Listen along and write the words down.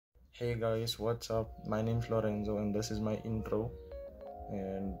Hey guys, what's up? My name's Lorenzo and this is my intro,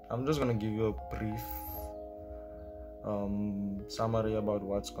 and I'm just gonna give you a brief summary about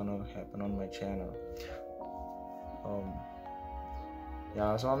what's gonna happen on my channel.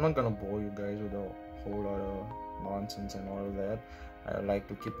 So I'm not gonna bore you guys with a whole lot of nonsense and all of that. I like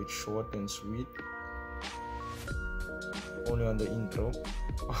to keep it short and sweet, only on the intro.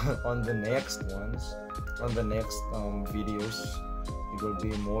 On the next videos, it will be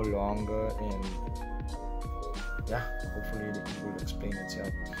more longer, and hopefully it will explain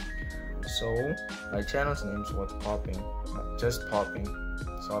itself. So my channel's name is What's Popping, just Popping,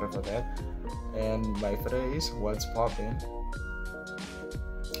 sorry for that. And my phrase, what's popping,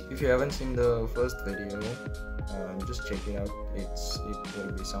 if you haven't seen the first video, just check it out. It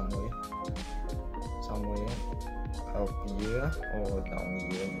will be somewhere up here or down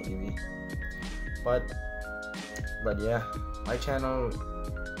here maybe, but yeah, my channel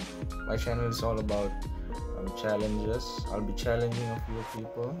is all about challenges. I'll be challenging a few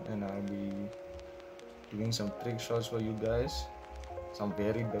people, and I'll be doing some trick shots for you guys, some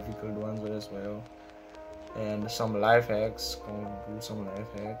very difficult ones as well, and some life hacks. Gonna do some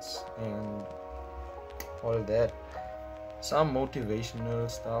life hacks and all that. Some motivational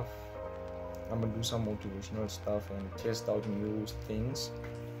stuff. I'm gonna do some motivational stuff and test out new things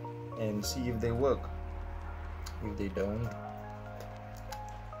and see if they work. If they don't,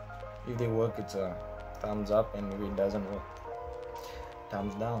 if they work, it's a thumbs up, and if it doesn't work,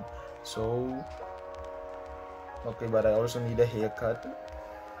 thumbs down. So okay, but I also need a haircut.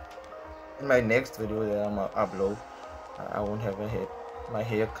 In my next video that I'm gonna upload, I won't have a head. My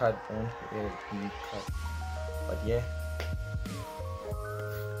haircut won't be cut. But yeah,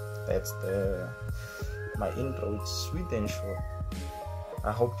 that's my intro. It's sweet and short.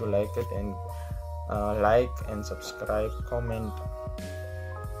 I hope you like it, and like and subscribe, comment,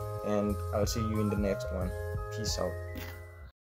 and I'll see you in the next one. Peace out.